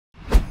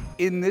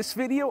In this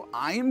video,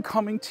 I am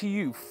coming to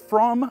you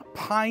from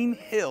Pine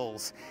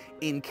Hills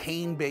in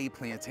Cane Bay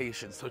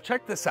Plantation. So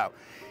check this out.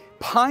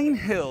 Pine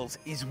Hills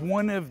is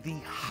one of the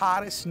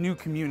hottest new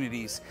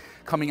communities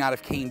coming out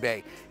of Cane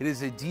Bay. It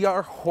is a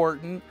DR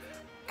Horton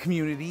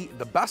community.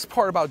 The best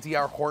part about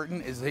DR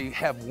Horton is they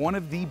have one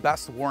of the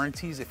best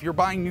warranties. If you're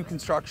buying new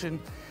construction,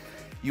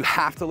 you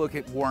have to look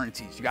at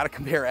warranties. You got to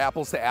compare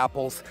apples to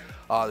apples.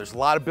 There's a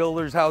lot of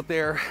builders out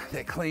there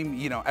that claim,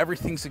 you know,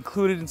 everything's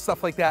included and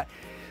stuff like that.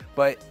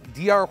 But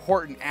DR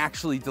Horton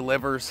actually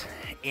delivers,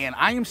 and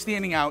I am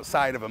standing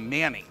outside of a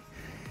Manning.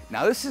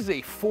 Now this is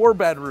a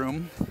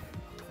 4-bedroom,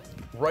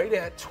 right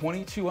at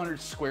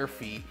 2,200 square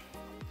feet,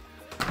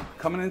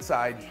 coming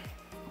inside.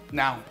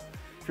 Now,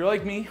 if you're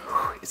like me,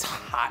 it's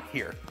hot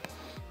here.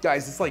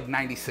 Guys, it's like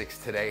 96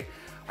 today.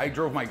 I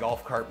drove my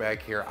golf cart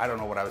back here. I don't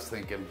know what I was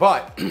thinking,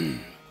 but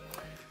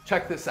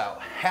check this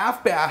out.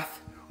 Half bath,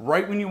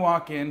 right when you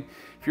walk in.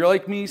 If you're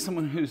like me,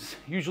 someone who's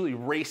usually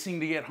racing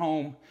to get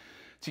home,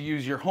 to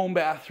use your home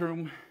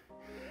bathroom,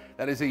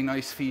 that is a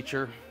nice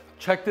feature.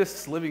 Check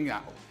this living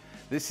out.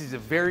 This is a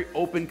very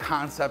open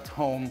concept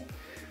home.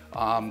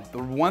 The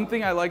one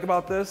thing I like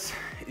about this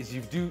is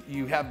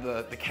you have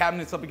the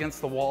cabinets up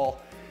against the wall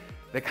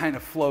that kind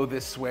of flow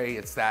this way.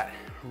 It's that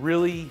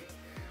really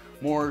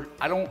more,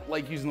 I don't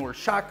like using the word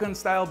shotgun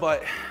style,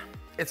 but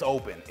it's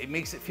open. It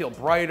makes it feel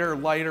brighter,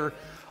 lighter,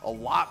 a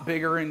lot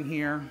bigger in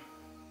here.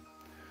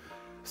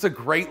 It's a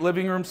great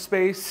living room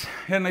space.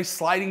 And a nice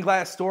sliding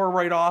glass door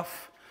right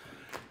off.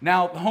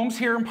 Now, the homes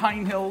here in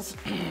Pine Hills,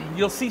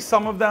 you'll see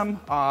some of them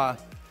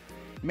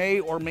may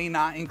or may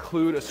not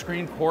include a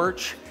screened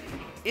porch.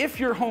 If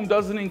your home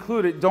doesn't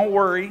include it, don't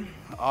worry.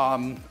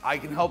 I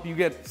can help you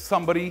get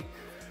somebody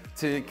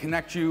to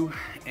connect you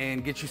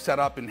and get you set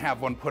up and have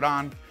one put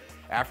on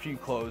after you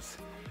close.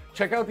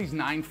 Check out these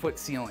 9-foot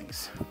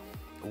ceilings.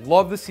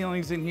 Love the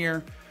ceilings in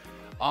here.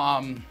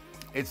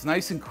 It's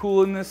nice and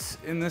cool in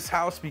this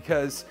house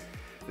because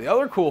the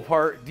other cool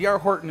part, DR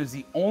Horton is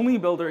the only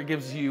builder that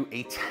gives you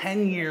a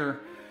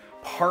 10-year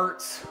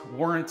parts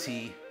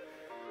warranty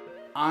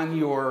on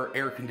your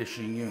air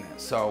conditioning unit.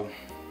 So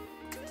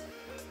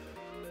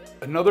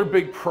another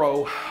big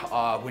pro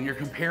when you're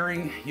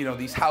comparing, you know,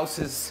 these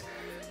houses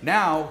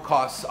now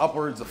costs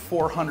upwards of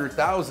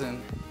 $400,000.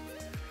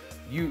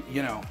 You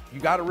know, you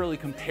got to really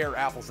compare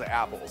apples to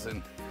apples,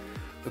 and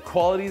the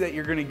quality that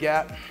you're going to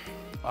get,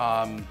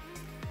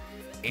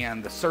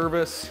 and the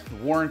service, the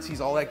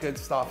warranties, all that good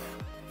stuff.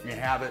 You're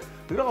gonna have it.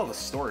 Look at all the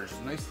storage,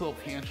 nice little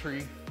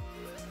pantry.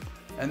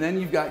 And then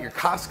you've got your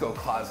Costco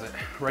closet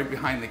right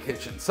behind the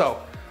kitchen.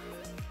 So,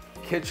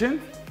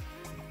 kitchen,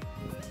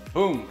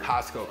 boom,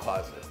 Costco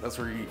closet. That's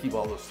where you keep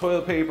all those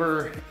toilet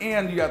paper,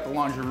 and you got the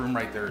laundry room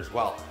right there as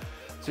well.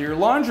 So your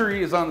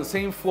laundry is on the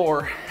same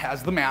floor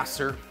as the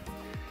master.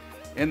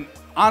 And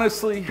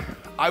honestly,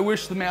 I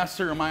wish the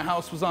master in my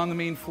house was on the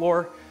main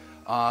floor.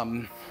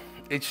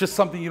 It's just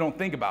something you don't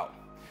think about.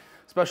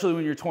 Especially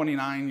when you're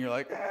 29, you're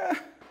like,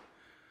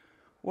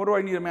 what do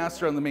I need a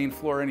master on the main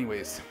floor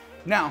anyways?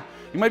 Now,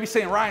 you might be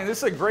saying, Ryan, this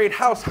is a great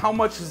house. How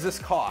much does this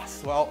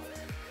cost? Well,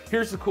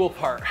 here's the cool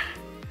part.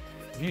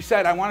 If you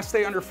said, I want to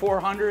stay under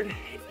 400,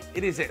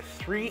 it is at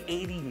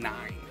 389.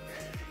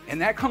 And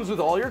that comes with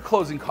all your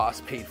closing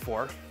costs paid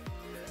for.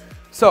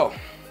 So,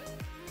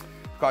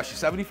 it costs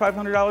you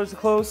 $7,500 to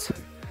close,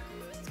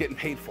 it's getting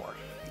paid for.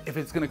 If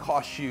it's going to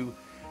cost you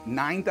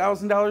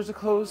 $9,000 to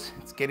close,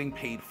 it's getting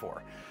paid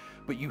for.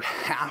 But you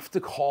have to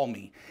call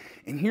me.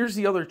 And here's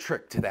the other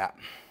trick to that.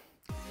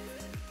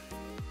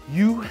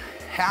 You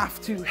have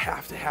to,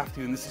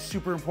 and this is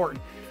super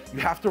important, you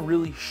have to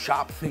really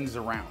shop things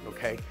around,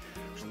 okay?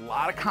 There's a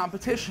lot of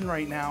competition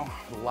right now.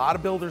 A lot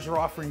of builders are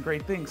offering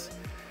great things.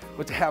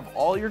 But to have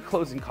all your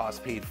closing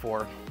costs paid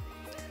for,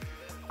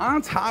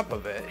 on top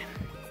of it,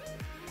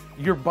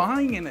 you're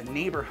buying in a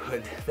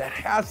neighborhood that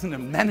has an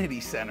amenity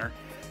center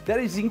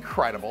that is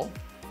incredible.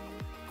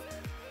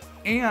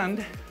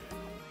 And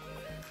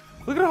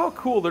look at how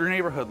cool their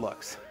neighborhood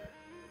looks.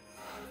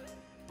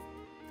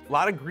 A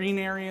lot of green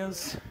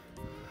areas.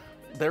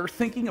 They're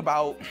thinking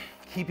about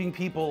keeping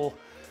people,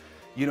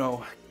 you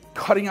know,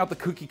 cutting out the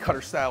cookie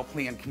cutter style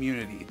planned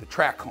community, the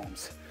tract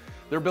homes.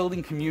 They're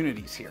building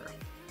communities here,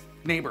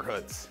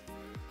 neighborhoods.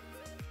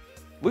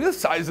 Look at the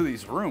size of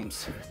these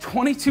rooms.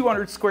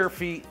 2,200 square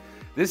feet.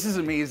 This is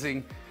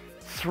amazing.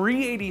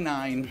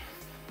 $389.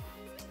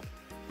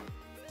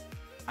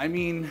 I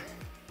mean,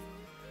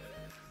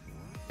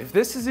 if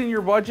this is in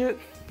your budget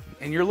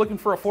and you're looking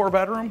for a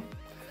 4-bedroom,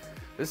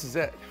 this is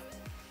it.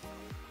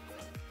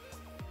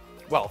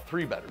 Well,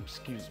 3 bedrooms,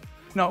 excuse me.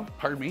 No,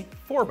 pardon me,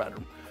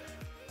 4-bedroom.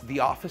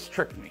 The office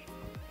tricked me.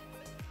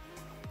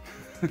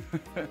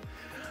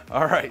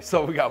 All right,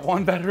 so we got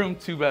 1 bedroom,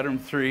 2 bedroom,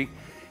 3,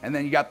 and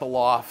then you got the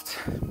loft,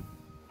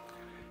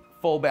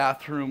 full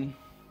bathroom.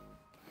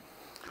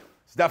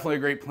 It's definitely a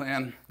great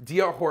plan.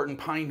 DR Horton,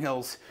 Pine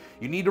Hills.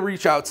 You need to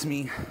reach out to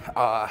me.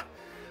 I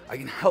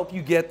can help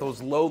you get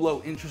those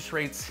low interest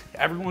rates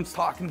everyone's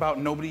talking about.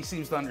 Nobody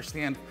seems to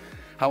understand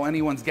how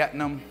anyone's getting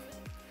them.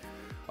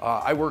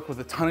 I work with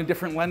a ton of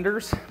different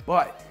lenders,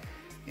 but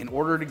In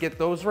order to get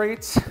those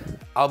rates,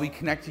 I'll be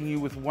connecting you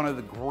with one of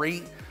the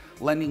great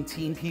lending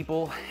team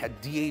people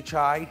at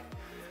DHI.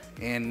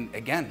 And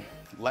again,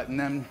 letting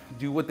them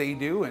do what they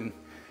do and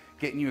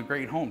getting you a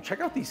great home. Check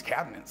out these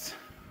cabinets.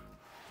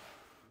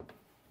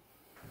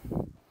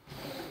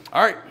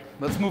 All right,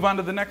 let's move on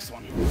to the next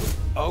one.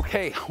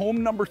 Okay,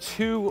 home number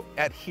 2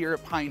 here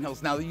at Pine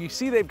Hills. Now you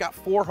see they've got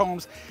 4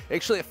 homes,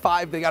 actually at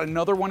 5. They got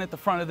another one at the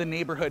front of the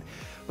neighborhood.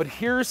 But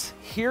here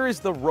is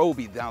the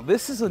Roby. Now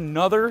this is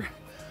another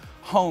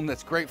home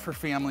that's great for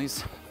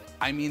families.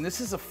 I mean, this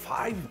is a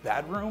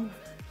 5-bedroom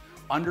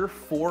under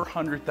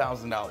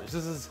 $400,000.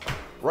 This is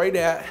right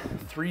at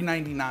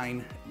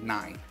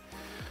 $399,900.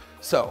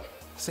 So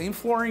same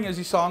flooring as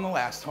you saw in the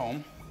last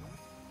home.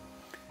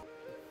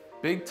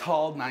 Big,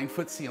 tall,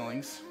 9-foot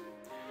ceilings.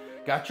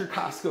 Got your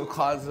Costco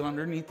closet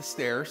underneath the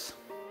stairs.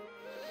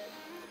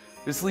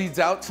 This leads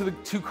out to the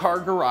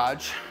 2-car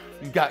garage.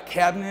 You've got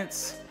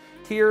cabinets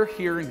here,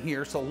 here, and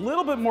here. So a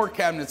little bit more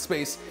cabinet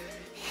space.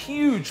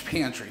 Huge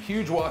pantry,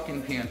 huge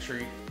walk-in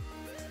pantry.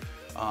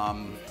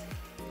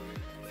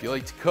 If you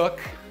like to cook,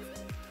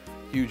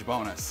 huge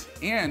bonus.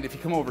 And if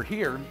you come over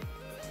here,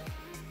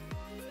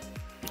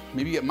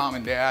 maybe get mom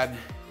and dad,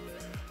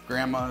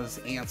 grandmas,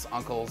 aunts,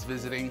 uncles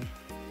visiting.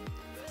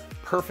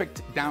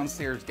 Perfect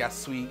downstairs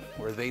guest suite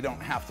where they don't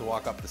have to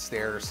walk up the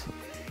stairs.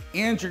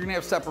 And you're gonna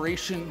have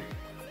separation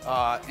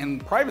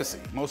and privacy,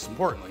 most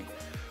importantly.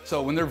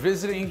 So when they're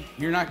visiting,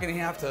 you're not gonna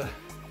have to,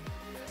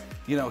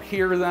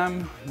 hear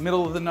them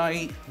middle of the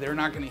night. They're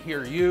not gonna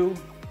hear you,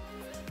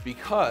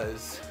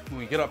 because when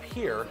we get up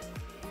here,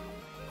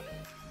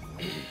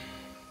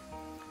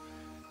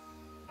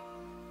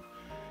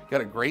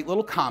 got a great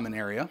little common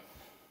area,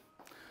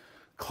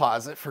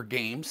 closet for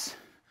games.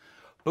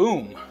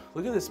 Boom,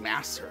 look at this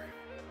master.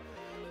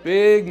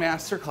 Big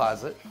master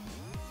closet.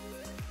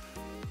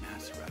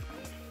 Master bedroom.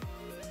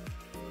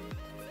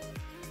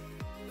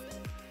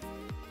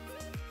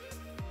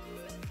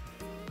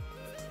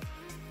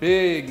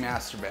 Big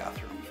master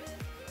bathroom.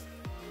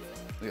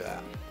 Look at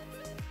that.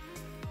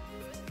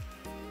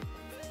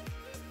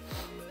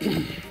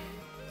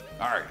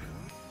 All right,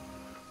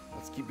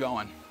 let's keep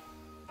going.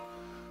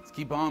 Let's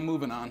keep on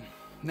moving on.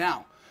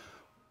 Now,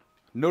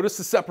 notice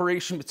the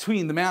separation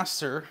between the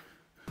master.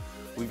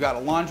 We've got a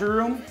laundry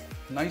room,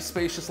 nice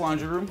spacious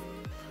laundry room,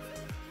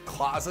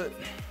 closet,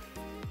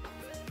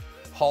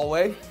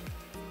 hallway,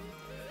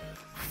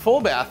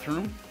 full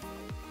bathroom,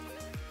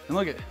 and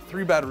look at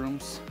 3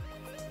 bedrooms,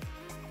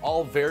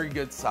 all very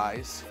good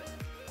size.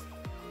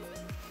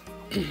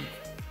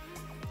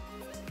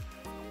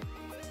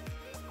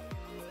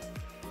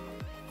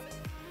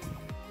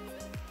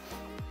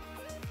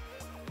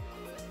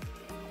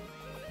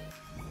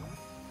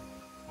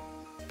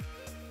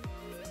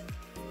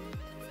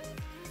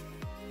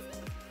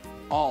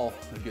 All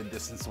a good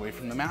distance away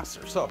from the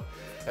master. So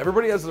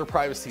everybody has their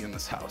privacy in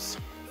this house.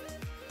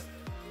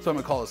 So I'm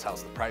gonna call this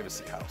house the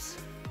privacy house.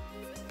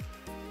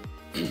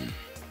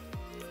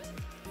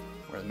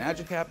 Where the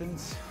magic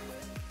happens,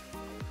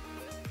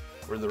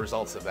 where the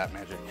results of that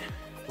magic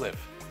live.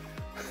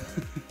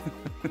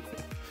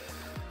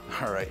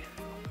 All right.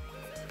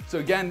 So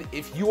again,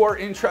 if you are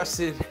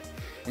interested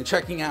in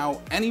checking out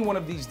any one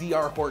of these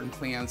DR Horton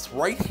plans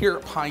right here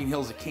at Pine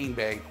Hills at Cane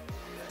Bay,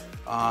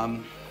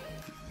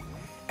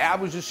 Ab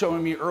was just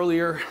showing me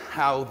earlier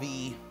how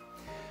the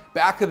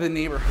back of the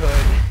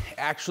neighborhood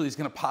actually is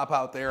gonna pop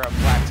out there on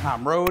Black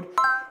Tom Road,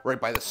 right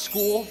by the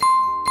school.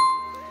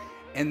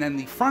 And then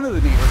the front of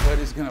the neighborhood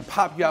is gonna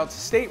pop you out to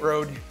State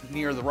Road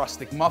near the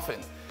Rustic Muffin.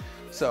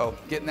 So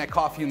getting that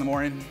coffee in the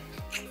morning,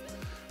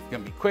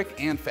 gonna be quick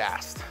and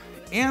fast.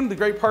 And the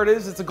great part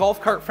is it's a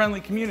golf cart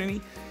friendly community,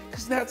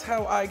 because that's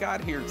how I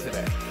got here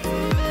today.